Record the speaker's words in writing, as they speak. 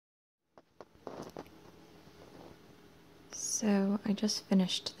So I just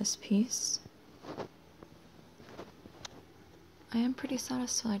finished this piece. I am pretty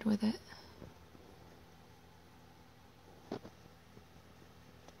satisfied with it.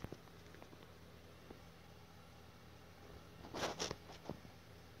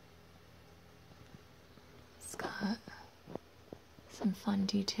 It's got some fun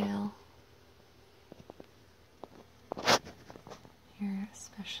detail here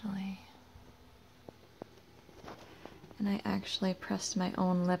especially. And I actually pressed my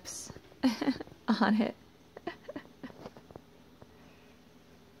own lips on it.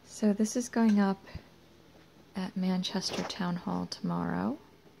 So this is going up at Manchester Town Hall tomorrow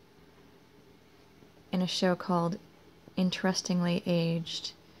in a show called Interestingly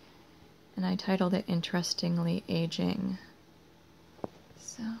Aged, and I titled it Interestingly Aging.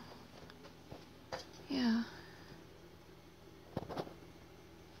 So, yeah.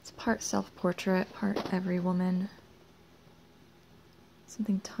 It's part self-portrait, part every woman.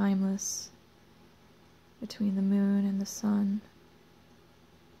 Something timeless between the moon and the sun.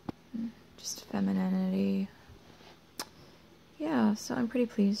 Just femininity. Yeah, so I'm pretty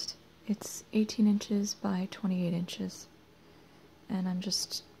pleased. It's 18 inches by 28 inches. And I'm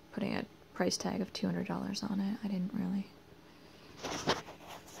just putting a price tag of $200 on it. I didn't really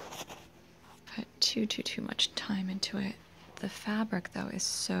put too much time into it. The fabric, though, is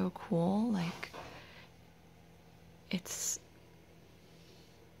so cool. Like, it's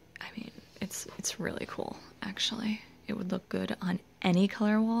really cool, actually. It would look good on any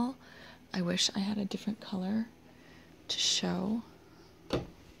color wall. I wish I had a different color to show.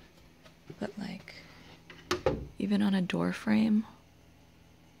 But, like, even on a door frame,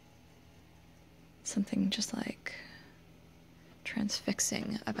 something just, like,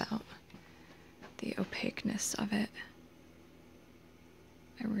 transfixing about the opaqueness of it.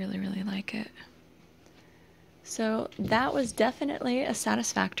 I really, really like it. So that was definitely a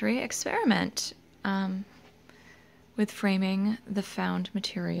satisfactory experiment with framing the found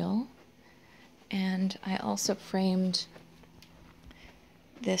material. And I also framed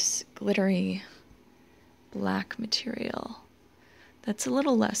this glittery black material that's a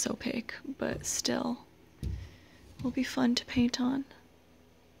little less opaque, but still will be fun to paint on.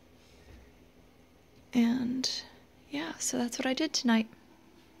 And yeah, so that's what I did tonight.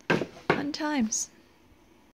 Fun times.